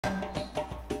How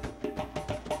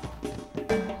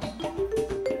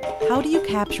do you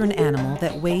capture an animal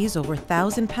that weighs over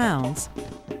 1,000 pounds,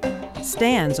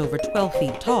 stands over 12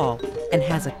 feet tall, and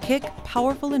has a kick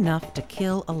powerful enough to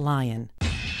kill a lion?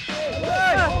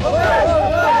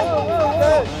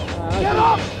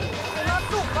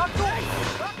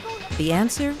 The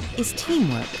answer is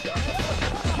teamwork.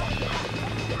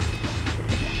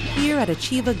 Here at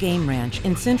Otjiwa Game Ranch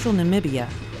in central Namibia,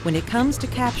 when it comes to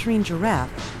capturing giraffe,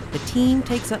 the team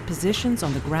takes up positions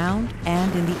on the ground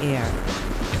and in the air.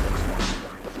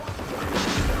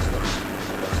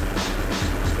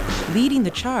 Leading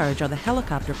the charge are the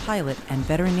helicopter pilot and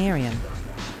veterinarian.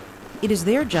 It is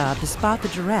their job to spot the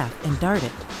giraffe and dart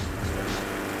it.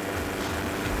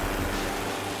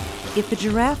 If the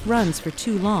giraffe runs for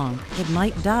too long, it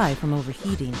might die from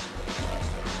overheating.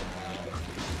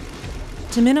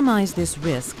 To minimize this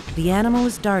risk, the animal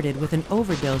is darted with an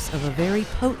overdose of a very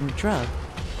potent drug.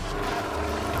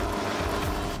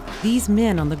 These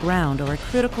men on the ground are a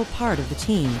critical part of the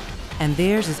team, and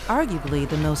theirs is arguably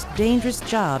the most dangerous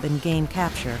job in game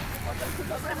capture.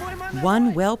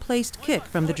 One well-placed kick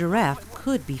from the giraffe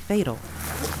could be fatal.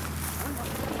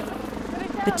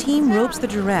 The team ropes the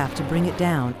giraffe to bring it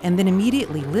down and then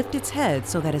immediately lift its head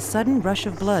so that a sudden rush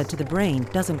of blood to the brain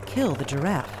doesn't kill the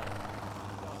giraffe.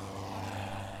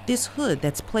 This hood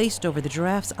that's placed over the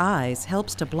giraffe's eyes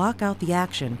helps to block out the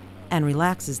action and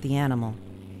relaxes the animal.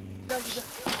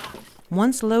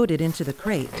 Once loaded into the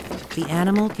crate, the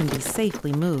animal can be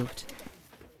safely moved.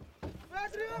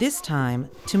 This time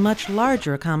to much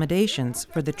larger accommodations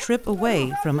for the trip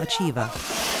away from Otjiwa.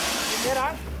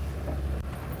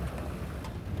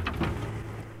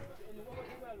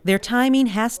 Their timing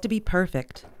has to be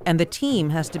perfect, and the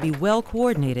team has to be well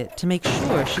coordinated to make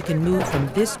sure she can move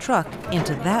from this truck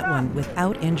into that one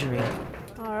without injury.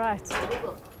 All right.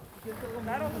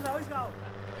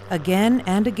 Again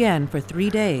and again for 3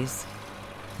 days,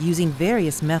 using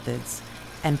various methods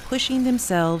and pushing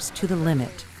themselves to the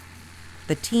limit,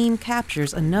 the team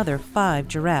captures another 5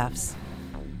 giraffes.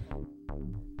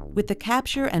 With the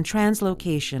capture and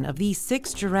translocation of these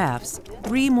 6 giraffes,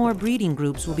 3 more breeding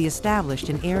groups will be established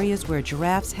in areas where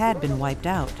giraffes had been wiped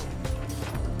out.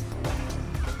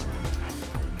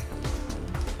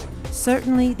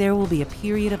 Certainly, there will be a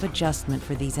period of adjustment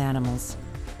for these animals,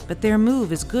 but their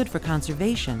move is good for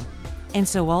conservation, and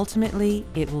so ultimately,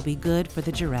 it will be good for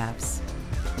the giraffes.